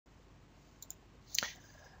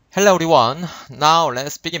Hello everyone, now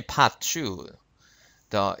let's begin part 2,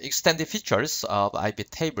 the extended features of IP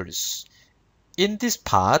tables. In this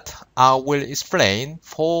part, I will explain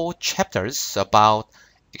 4 chapters about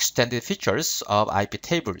extended features of IP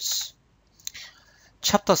tables.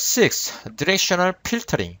 Chapter 6, directional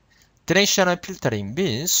filtering. Directional filtering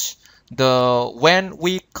means when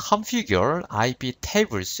we configure IP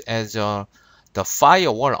tables as the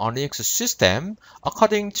firewall on Linux system,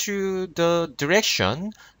 according to the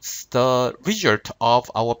direction, the result of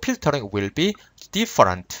our filtering will be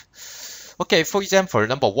different. Okay, for example,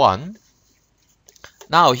 number 1.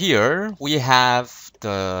 Now here we have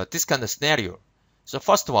this kind of scenario. So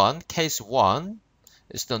first one, case 1,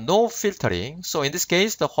 is the no filtering. So in this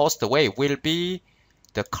case, the host A will be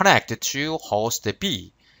connected to host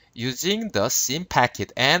B using the SYN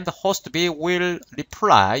packet, and the host B will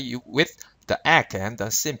reply with the ACK and the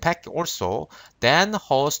SYN packet also. Then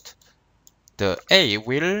host A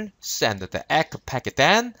will send the ACK packet.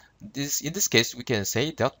 Then in this case, we can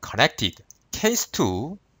say the connected. Case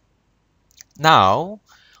 2. Now,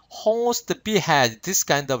 host B has this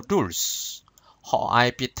kind of rules.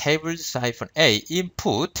 IP tables-A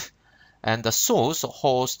input, and the source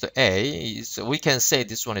host A is, we can say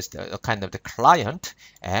this one is the kind of the client,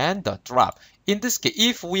 and the drop. In this case,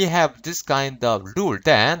 if we have this kind of rule,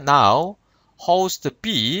 then now host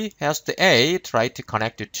B has the A try to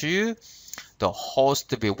connect it to the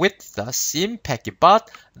host B with the SYN packet,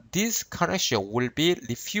 but this connection will be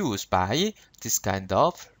refused by this kind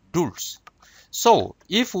of rules. So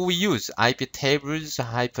if we use IP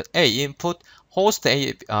tables-A input, host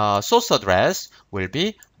A source address will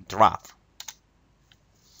be dropped.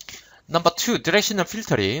 Number 2, directional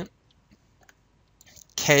filtering.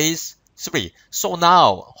 Case 3. So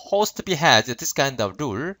now host B has this kind of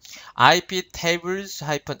rule. IP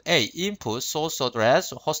tables-A input source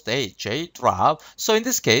address host A J drop. So in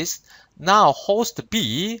this case, now host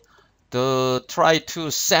B try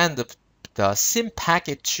to send the SYN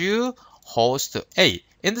packet to host A.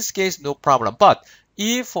 In this case, no problem. But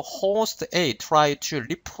if host A try to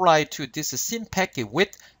reply to this SYN packet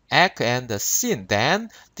with ACK and SYN,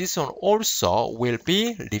 then this one also will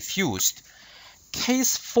be refused.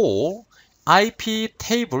 Case 4, IP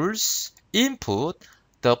tables input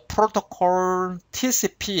the protocol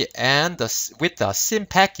TCP and with the SYN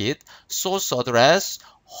packet source address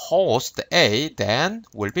host A, then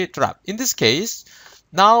will be dropped. In this case,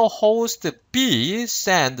 now host B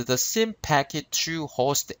send the SYN packet to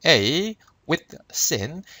host A with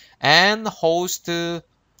SYN, and host the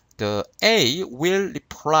A will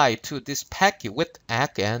reply to this packet with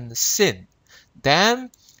ACK and SYN.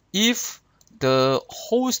 Then if the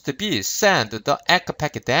host B send the ACK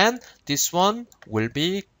packet, then this one will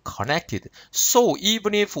be connected. So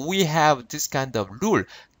even if we have this kind of rule,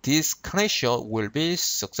 this connection will be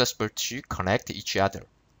successful to connect each other.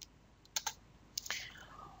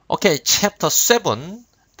 Okay, chapter 7,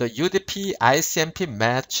 the UDP ICMP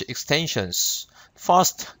match extensions.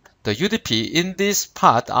 First, the UDP. In this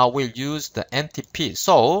part, I will use the NTP.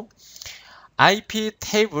 So, IP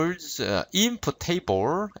tables input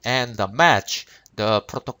table and the match, the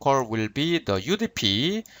protocol will be the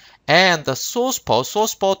UDP, and the source port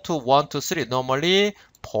 123 normally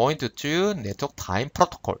point to network time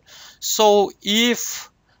protocol. So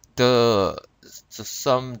if the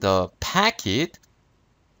packet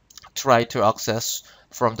try to access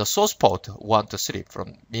from the source port 123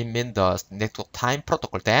 from mean the network time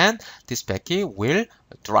protocol, then this packet will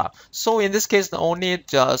drop. So in this case, only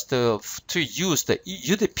just to use the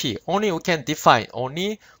UDP, only we can define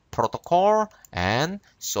only protocol and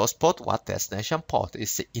source port, what destination port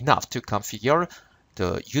is enough to configure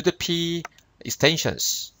the UDP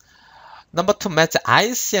extensions. Number 2, match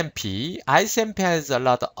ICMP. ICMP has a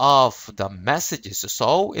lot of the messages.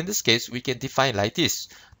 So in this case, we can define like this.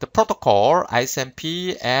 The protocol,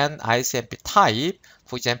 ICMP, and ICMP type.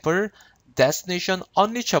 For example, destination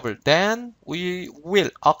unreachable, then we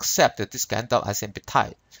will accept this kind of ICMP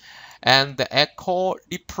type. And the echo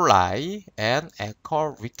reply and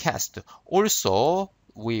echo request, also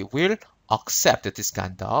we will accept this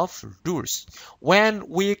kind of rules. When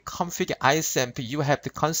we configure ICMP, you have to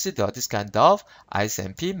consider this kind of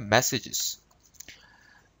ICMP messages.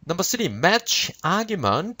 Number 3, match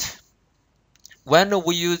argument. When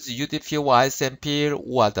we use UDP or ICMP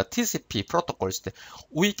or the TCP protocols,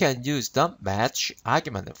 we can use the match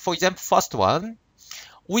argument. For example, first one,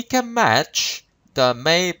 we can match the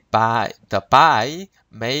made by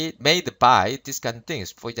this kind of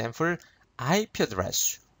things. For example, IP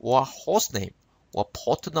address or host name or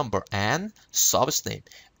port number and service name.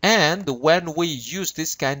 And when we use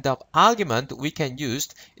this kind of argument, we can use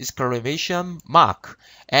exclamation mark.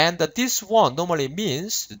 And this one normally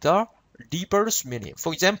means the reverse meaning.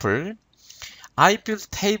 For example,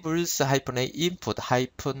 IPTables -a input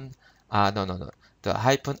hyphen the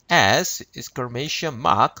hyphen s exclamation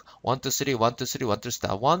mark 123 123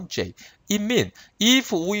 123 1j. It means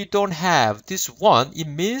if we don't have this one, it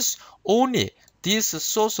means only this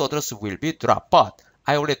source address will be dropped. But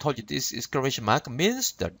I already told you this exclamation mark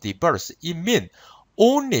means the reverse. It means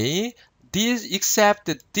only this except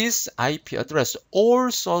this IP address,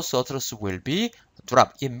 all source address will be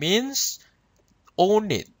dropped. It means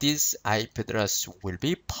only this IP address will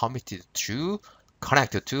be permitted to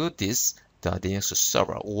connect to this the DNS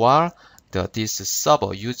server or this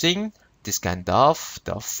server using this kind of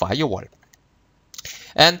the firewall.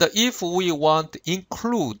 And if we want to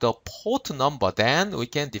include the port number, then we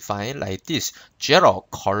can define like this: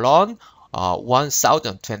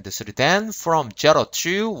 0:1023. Then from 0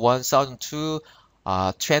 to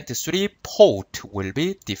 1023 port will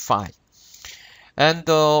be defined. And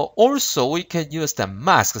also we can use the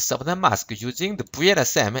mask, subnet mask, using the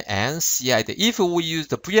VLSM and CID. If we use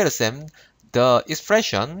the VLSM, the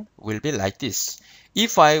expression will be like this.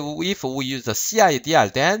 If we use the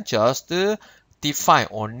CIDR, then just define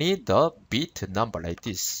only the bit number like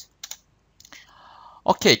this.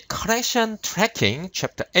 Okay, connection tracking,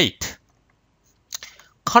 chapter 8.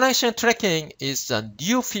 Connection tracking is a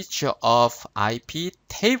new feature of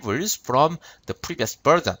IPTables from the previous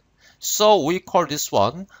version. So we call this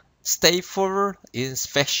one stateful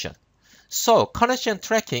inspection. So connection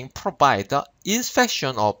tracking provides the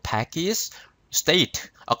inspection of packets state.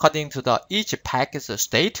 According to each packet's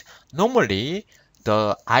state, normally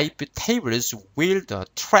the IPTables will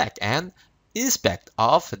track and inspect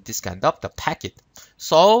of this kind of the packet.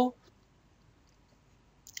 So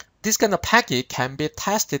this kind of packet can be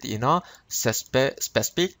tested in a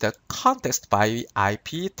specific context by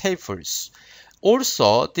IPTables.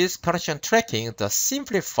 Also, this connection tracking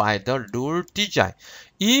simplify the rule design.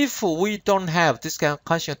 If we don't have this kind of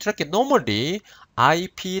connection tracking, normally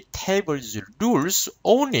IPTables rules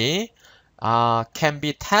only can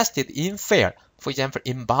be tested in fair. For example,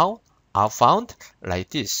 inbound, outbound, like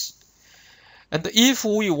this. And if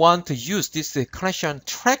we want to use this connection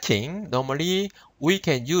tracking, normally we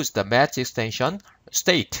can use the match extension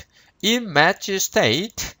state. In match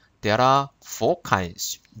state, there are 4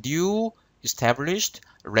 kinds: new, established,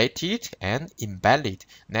 rated, and invalid.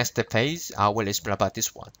 Next page, I will explain about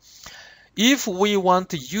this one. If we want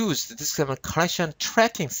to use this kind of connection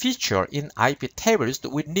tracking feature in IPTables,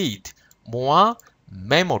 we need more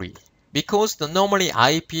memory, because normally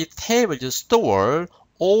IPTables store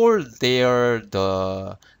all their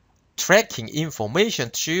tracking information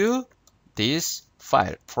to this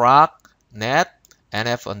file, proc.net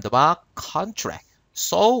nf_contract.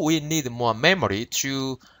 So we need more memory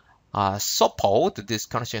to support this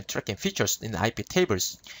connection tracking features in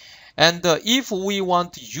IPTables. And if we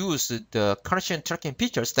want to use the connection tracking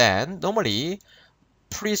features, then normally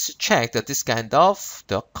please check this kind of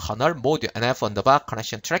the kernel module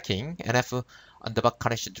nf_connection tracking,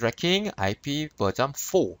 nf_connection tracking IP version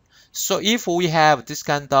 4. So if we have this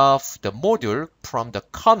kind of the module from the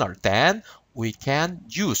kernel, then we can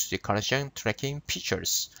use the connection tracking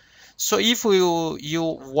features. So if you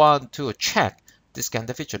want to check this kind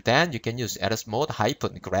of feature, then you can use ls-mode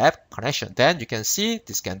 -grep connection. Then you can see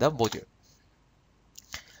this kind of module.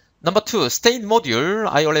 Number 2, state module.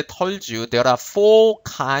 I already told you there are 4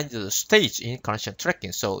 kinds of states in connection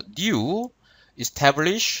tracking. So new,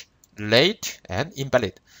 established, late, and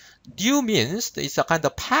invalid. New means it's a kind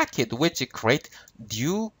of packet which create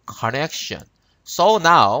new connection. So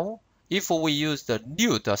now, if we use the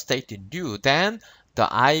new, the state in new, then the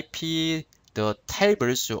IP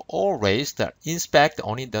tables will always inspect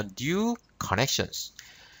only the new connections.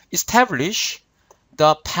 Establish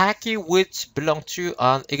the packet which belong to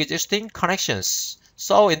existing connections.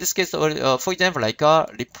 So in this case, for example, like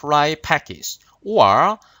reply packets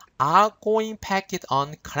or outgoing packet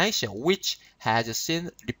on connection which has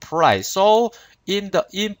seen reply. So in the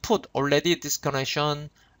input already this connection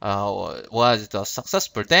was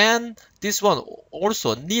successful. Then this one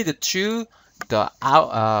also needed to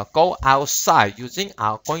go outside using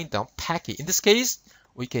outgoing packet. In this case,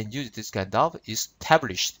 we can use this kind of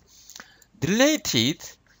established. Related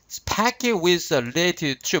packet with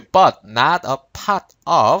related to but not a part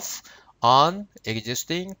of on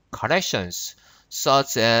existing connections,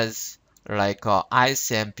 such as like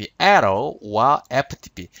ICMP error or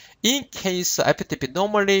FTP. In case FTP,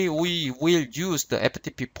 normally we will use the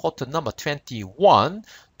FTP port number 21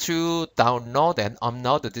 to download and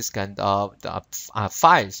upload this kind of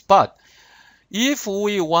files. But if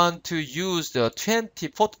we want to use the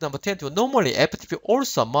port number 20, normally FTP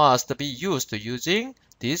also must be used using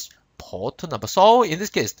this port number. So in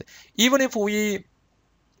this case, even if we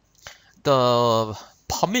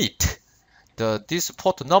permit this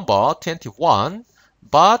port number 21,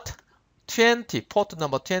 but port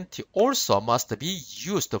number 20 also must be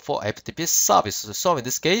used for FTP service. So in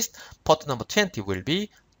this case, port number 20 will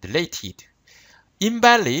be deleted.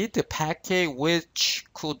 Invalid packet which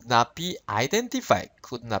could not be identified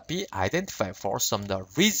for some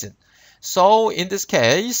reason. So in this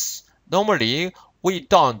case, normally we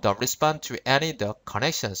don't respond to any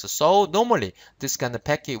connections. So normally this kind of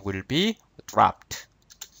packet will be dropped.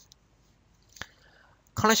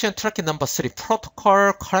 Connection tracking number 3,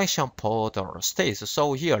 protocol connection port states.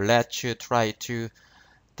 So here let's try to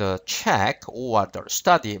check or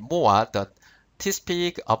study more the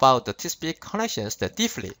TCP about the TCP connections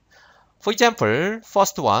deeply. For example,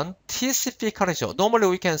 first one, TCP connection. Normally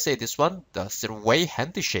we can say this one, the three-way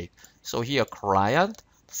handshake. So here client,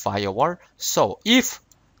 firewall. So if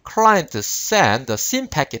client send the SYN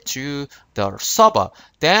packet to the server,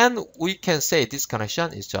 then we can say this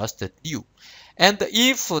connection is just new. And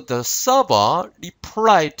if the server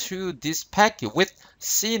reply to this packet with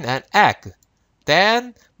SYN and ACK,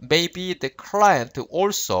 then maybe the client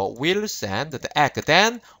also will send the ACK.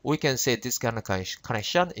 Then we can say this kind of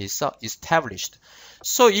connection is established.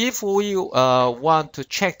 So if we want to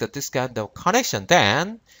check this kind of connection,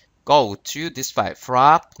 then go to this file,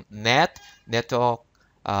 frog network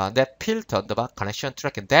net filter the connection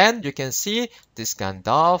tracking. Then you can see this kind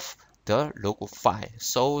of the log file.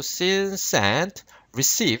 So SYN send,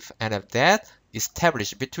 receive, and that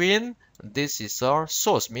established between this is our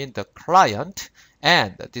source, mean the client,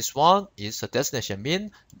 and this one is a destination,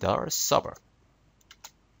 mean the server.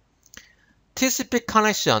 TCP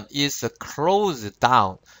connection is closed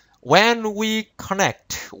down. When we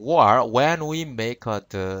connect or when we make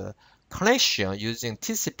the connection using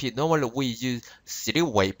TCP, normally we use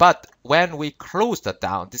three-way, but when we close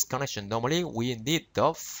down this connection, normally we need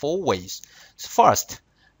the four ways. First,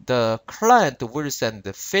 the client will send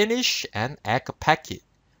the finish and ACK packet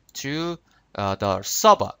to the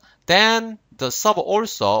server. Then the server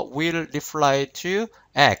also will reply to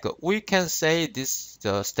ACK. We can say this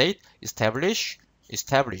state establish.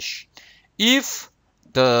 If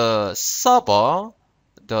the server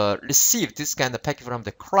receive this kind of packet from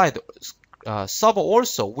the client, server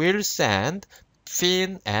also will send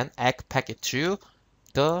FIN and ACK packet to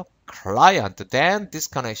the client. Then this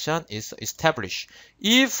connection is established.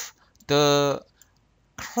 If the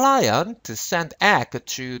client send ACK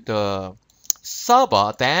to the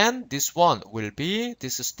server, then this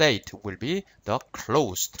state will be the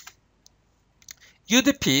closed.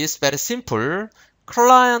 UDP is very simple.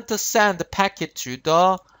 Client send packet to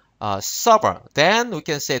the server, then we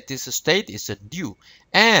can say this state is new.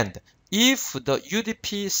 And if the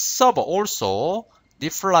UDP server also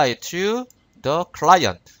reply to the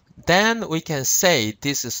client, then we can say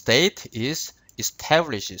this state is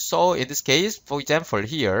established. So in this case, for example,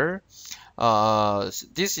 here,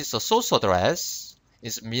 this is a source address,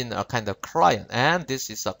 it means a kind of client, and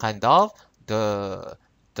this is a kind of the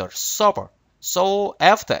server. So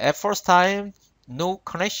after at first time, no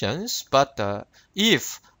connections, but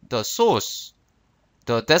if the source,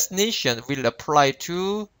 the destination will apply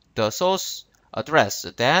to the source address,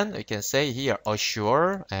 then we can say here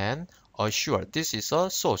assure and assure. This is a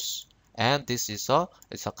source, and this is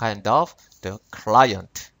it's a kind of the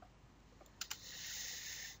client.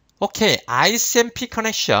 Okay, ICMP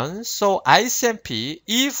connection. So ICMP,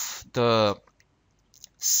 if the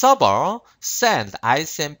server send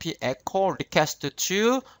ICMP echo request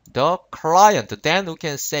to the client, then we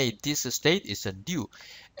can say this state is new.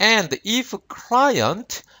 And if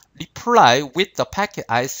client reply with the packet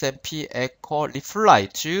ICMP echo reply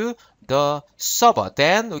to the server,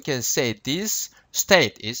 then we can say this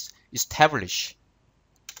state is established.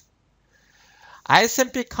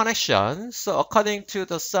 ICMP connection, so according to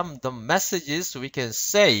the messages, we can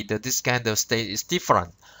say that this kind of state is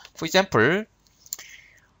different. For example,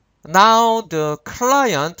 now the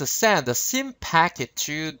client send the SYN packet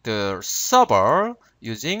to the server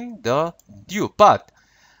using the new, but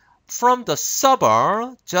from the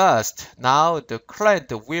server, just now the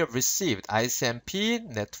client will receive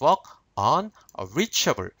ICMP network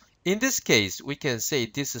unreachable. In this case, we can say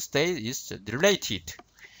this state is deleted.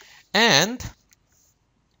 And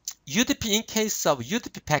UDP, in case of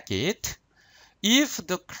UDP packet, if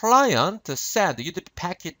the client send UDP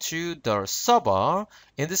packet to the server,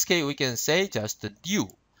 in this case we can say just new.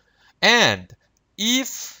 And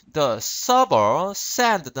if the server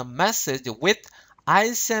send the message with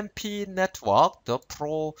ISMP network, the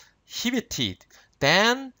prohibited,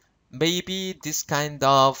 then maybe this kind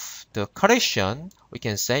of the connection we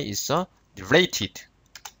can say is related.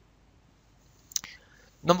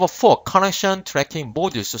 Number 4, connection tracking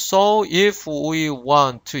modules. So if we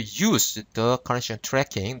want to use the connection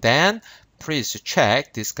tracking, then please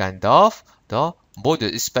check this kind of the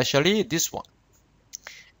module, especially this one.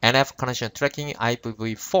 NF connection tracking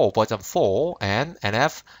IPv4 version 4 and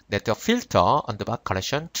NF network filter underbar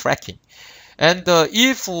connection tracking. And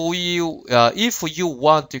if you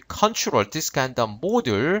want to control this kind of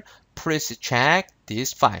module, please check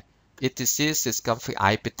this file. etc sysconfig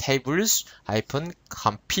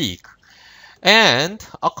iptables-config. And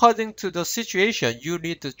according to the situation, you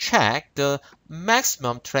need to check the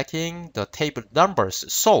maximum tracking the table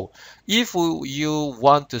numbers. So if you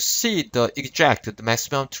want to see the exact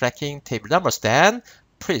maximum tracking table numbers, then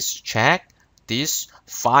please check this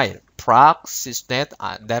file proc sysnet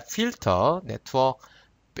net filter network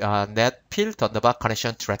net filter underbar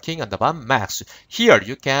connection tracking underbar max. Here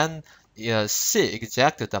you can see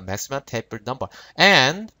exactly the maximum table number.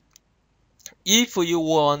 And if you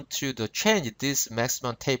want to change this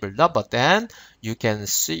maximum table number, then you can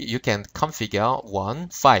configure one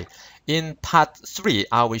file. In part 3,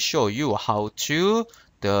 I will show you how to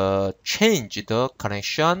change the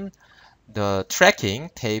connection, the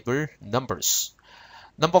tracking table numbers.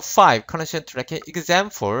 Number 5, connection tracking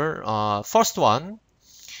example. First one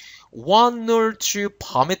null to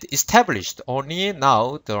permit established. Only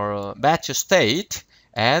now the match state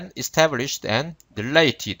and established and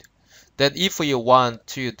related. Then if you want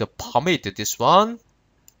to permit this one,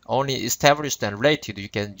 only established and related, you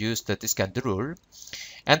can use this kind of rule.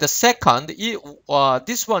 And the second,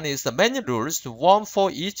 this one is the many rules, one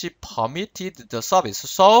for each permitted the service.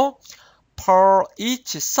 So per each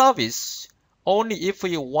service, only if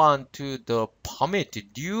you want to permit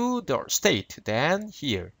new the state, then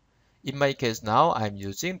here. In my case now, I'm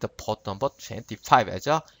using the port number 25 as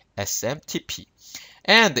a SMTP.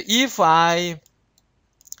 And if I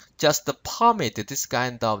just permit this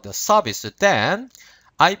kind of the service, then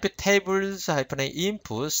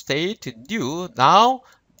iptables-input state new. Now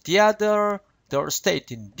the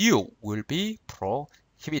state new will be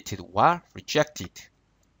prohibited or rejected.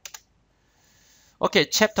 Okay,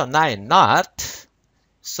 chapter 9, NAT.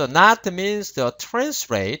 So NAT means the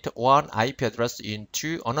translate one IP address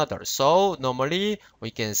into another. So normally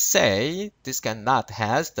we can say this kind of NAT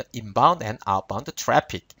has the inbound and outbound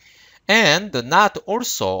traffic. And the NAT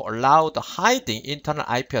also allowed hiding internal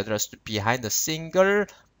IP address behind a single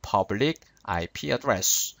public IP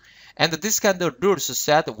address. And this kind of rules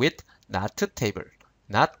set with NAT table,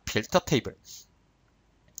 NAT filter table.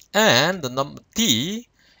 And number D,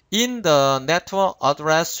 in the network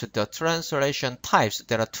address, the translation types,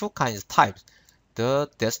 there are two kinds of types. The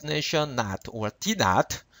destination NAT or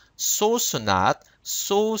DNAT, source NAT,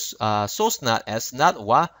 source NAT as NAT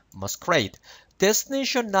or masquerade.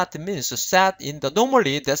 Destination NAT means set in the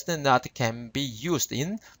normally destination NAT can be used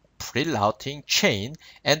in pre-routing chain,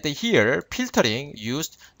 and here filtering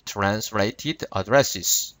used translated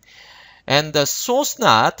addresses. And the source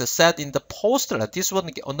NAT set in the postal, this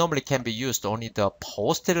one normally can be used only the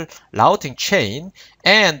postal routing chain,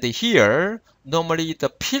 and here normally the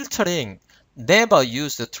filtering never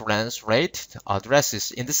use the translate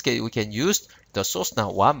addresses. In this case, we can use the source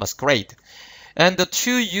NAT or masquerade. And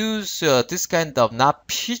to use this kind of NAT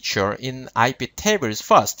feature in IP tables,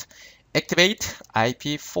 first, activate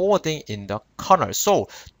IP forwarding in the kernel. So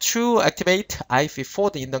to activate IP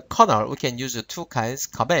forwarding in the kernel, we can use two kinds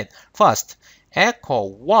of command. First, echo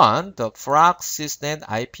 1, the proc sysnet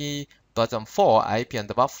IP version 4 IP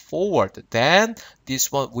underbar forward. Then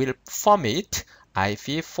this one will format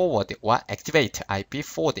IP forward or activate IP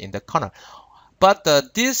forward in the kernel. But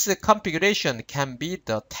this configuration can be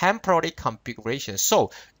the temporary configuration.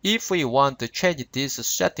 So if we want to change this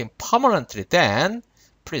setting permanently, then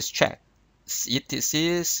please check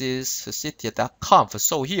etc sysctl.conf.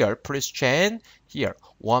 So here, please change here.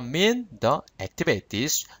 One mean the activate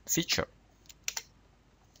this feature.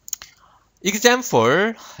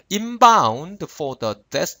 Example, inbound for the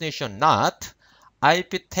destination NAT,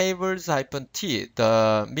 iptables-t,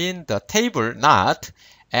 mean the table NAT,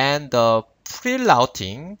 and the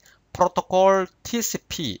pre-routing protocol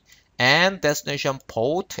TCP and destination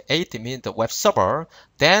port 8 means the web server.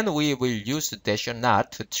 Then we will use the destination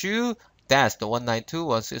NAT to test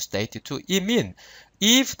 192.168.2. It means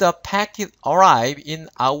if the packet arrive in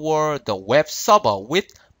the web server with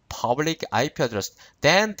public IP address,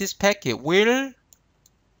 then this packet will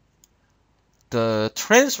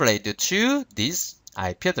translate to this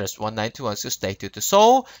IP address 192.168.2.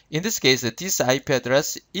 So in this case, this IP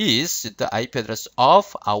address is the IP address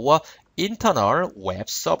of our internal web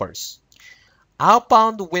servers.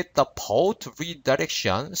 Outbound with the port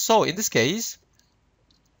redirection. So in this case,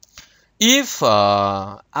 if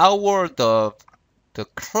the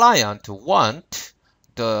client want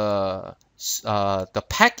the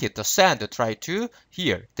packet to send try to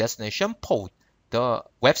here destination port the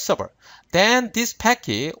web server, then this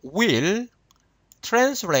packet will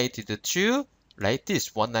translate it to like this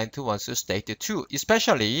 192.168.2,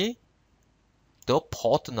 especially the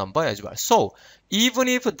port number as well. So even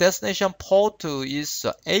if destination port is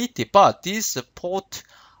 80, but this port,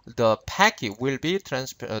 the packet will be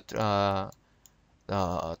transferred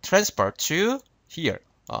to here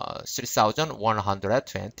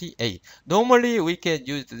 3128. Normally we can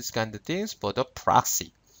use this kind of things for the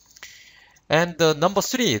proxy. And number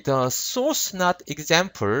 3, the source NAT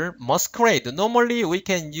example masquerade. Normally we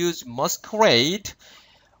can use masquerade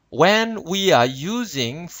when we are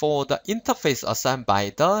using for the interface assigned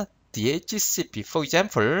by the DHCP. For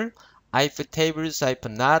example, IPTables,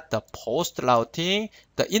 IPNAT, the post routing,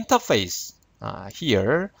 the interface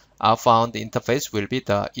here found the interface will be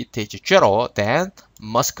the ETH0, then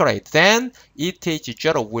masquerade. Then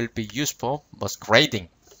ETH0 will be used for masquerading.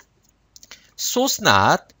 Source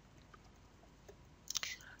NAT,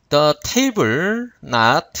 the table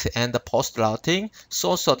NAT and the post routing,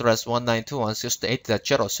 source address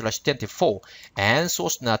 192.168.0/24 and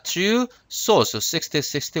source NAT to source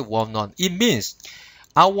 606011. It means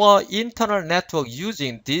our internal network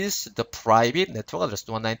using the private network address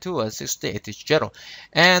 192.168.0,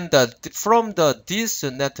 and from this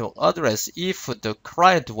network address, if the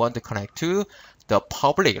client want to connect to the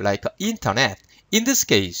public like internet, in this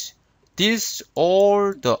case,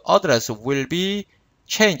 all the address will be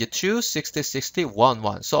changed to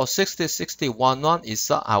 606011. So 606011 is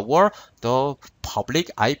the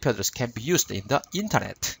public IP address can be used in the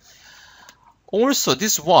internet. Also,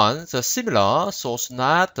 this one, the similar source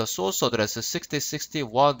NAT, the source address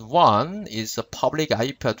 606011 is a public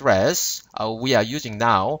IP address we are using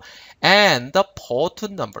now, and the port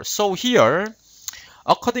number. So here,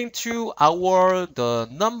 according to the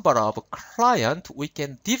number of client, we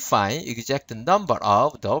can define exact number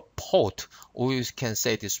of the port. We can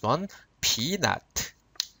say this one PNAT.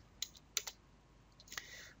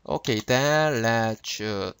 Okay, then let's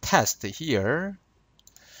test here.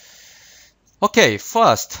 Okay,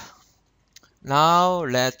 first, now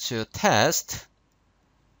let's test.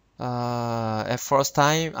 At first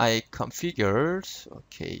time I configured,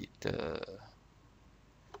 okay,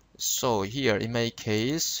 so here in my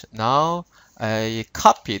case, now I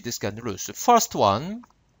copy this kind of rules. First one,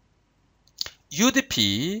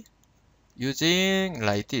 UDP using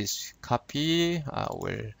like this copy.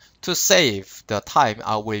 To save the time,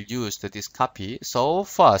 I will use this copy. So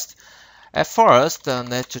at first,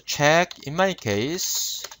 let's check in my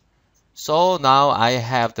case. So now I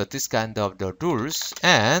have this kind of the rules,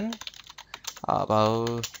 and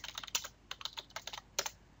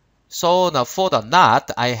so now for the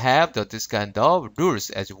NAT, I have this kind of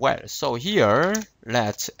rules as well. So here,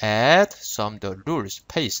 let's add the rules,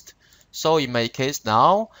 paste. So in my case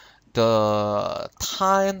now, the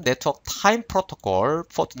network time protocol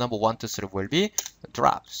port number 123 will be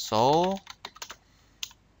dropped. So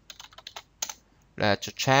let's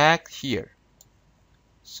check here.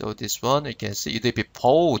 So this one, you can see UDP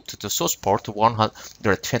port, the source port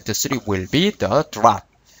 123 will be the drop.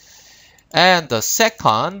 And the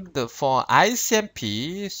second, for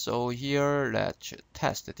ICMP, so here let's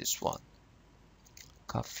test this one.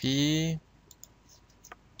 Copy.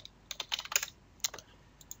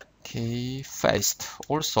 Okay, paste.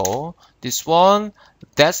 Also, this one,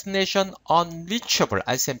 destination unreachable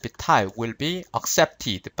ICMP type will be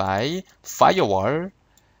accepted by firewall,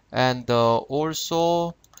 and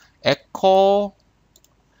also echo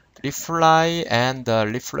reply and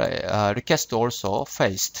request also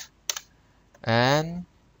paste. And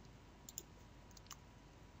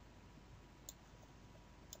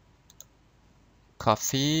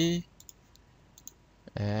copy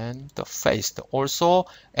and the paste. Also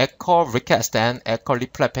echo request and echo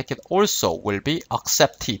reply packet also will be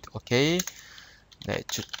accepted. Okay,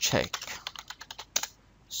 let's check.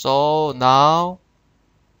 So now,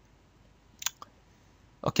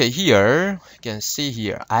 okay, here you can see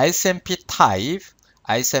here ICMP type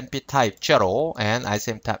 0 and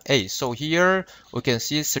ICMP type A. So here we can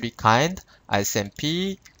see 3 kind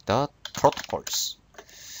ICMP the protocols.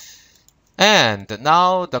 And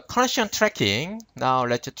now the connection tracking. Now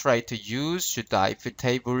let's try to use the IP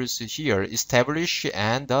tables here, establish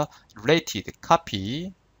and the related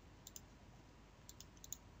copy,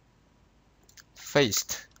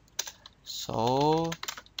 paste. So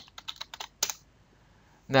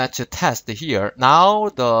let's test here. Now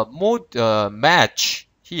the mode match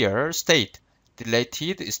here state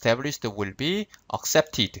deleted established will be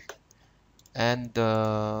accepted. And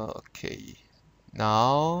okay,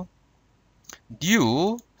 now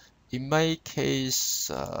new, in my case,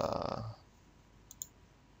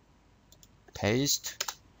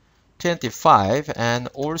 paste 25 and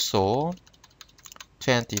also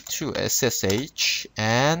 22 SSH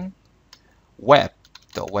and web,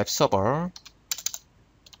 the web server.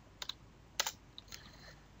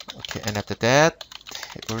 Okay, and after that,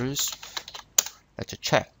 tables, let's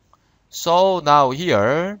check. So now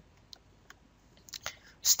here,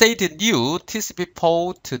 stated new TCP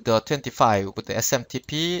port to the 25 with the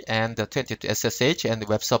SMTP and the 22 SSH and the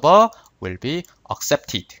web server will be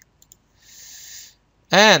accepted.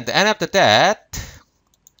 And after that,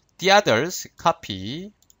 the others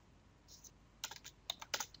copy.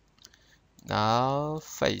 Now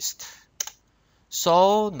paste.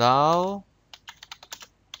 So now,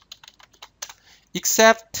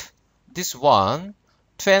 except this one,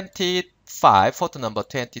 25, port number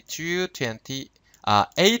 22,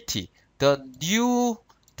 80, the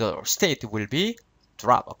state will be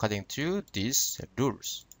dropped according to these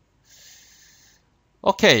rules.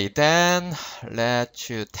 Okay, then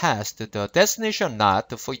let's test the destination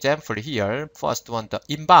NAT. For example, here, first one, the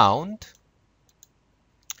inbound,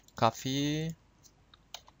 copy,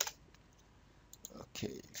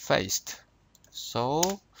 okay, paste.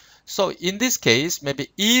 So in this case,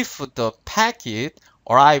 maybe if the packet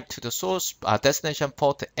arrived to the source destination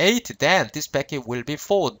port 8, then this packet will be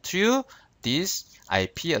forwarded to this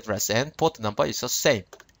IP address and port number is the same.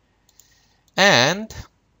 And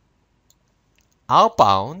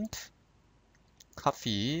outbound,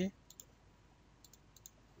 copy,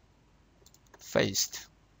 paste.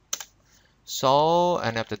 So,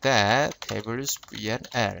 and after that, tables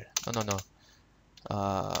BNL.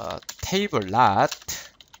 Table lat.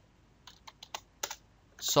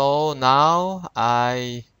 So now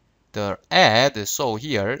the add, so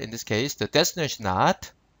here in this case the destination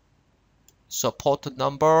NAT, so port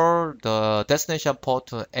number, the destination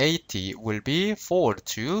port 80 will be forwarded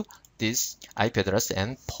to this IP address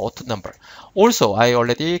and port number. Also, I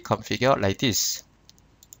already configured like this.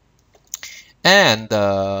 And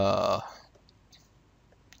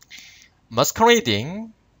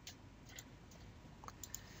masquerading.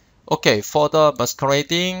 Okay, for the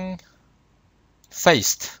masquerading,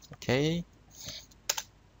 paste. Okay.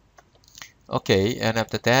 Okay, and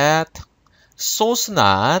after that, source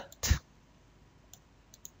NAT,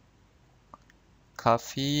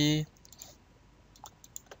 copy,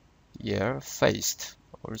 here, paste.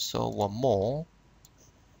 Also one more,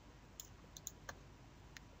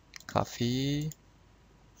 copy,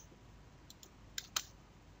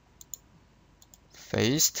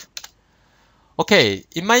 paste. Okay,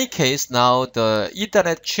 in my case now the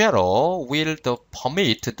Ethernet 0 will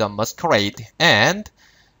permit the masquerade, and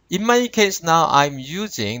in my case now I'm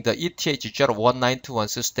using the ETH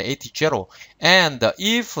 019216080, and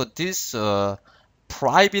if this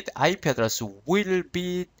private IP address will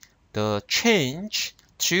be the change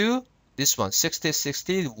to this one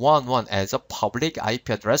 606011 as a public IP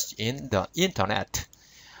address in the internet.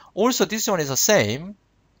 Also this one is the same.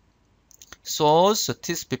 Source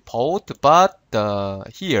TCP port, but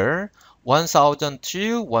here 1000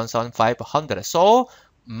 to 1500. So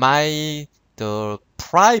the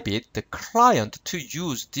client to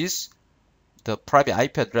use this, the private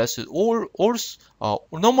IP address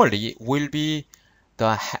normally will be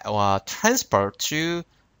the transfer to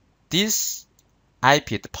this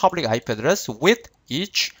IP, the public IP address with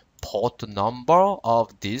each port number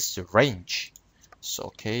of this range. So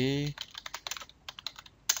okay.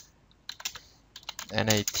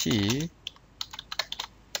 NAT.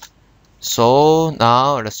 So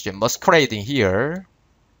now let's just masquerading here.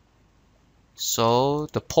 So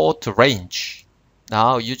the port range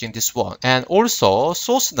now using this one, and also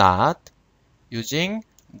source NAT using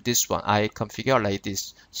this one. I configure like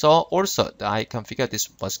this. So also I configure this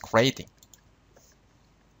masquerading.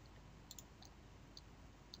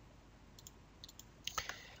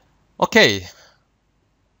 Okay.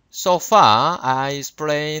 So far I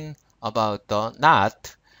explained about the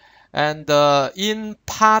NAT, and in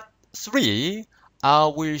part 3 I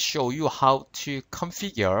will show you how to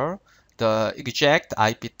configure the exact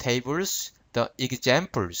IP tables, the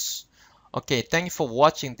examples Okay, thank you for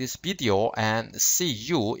watching this video and see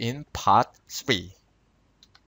you in part 3.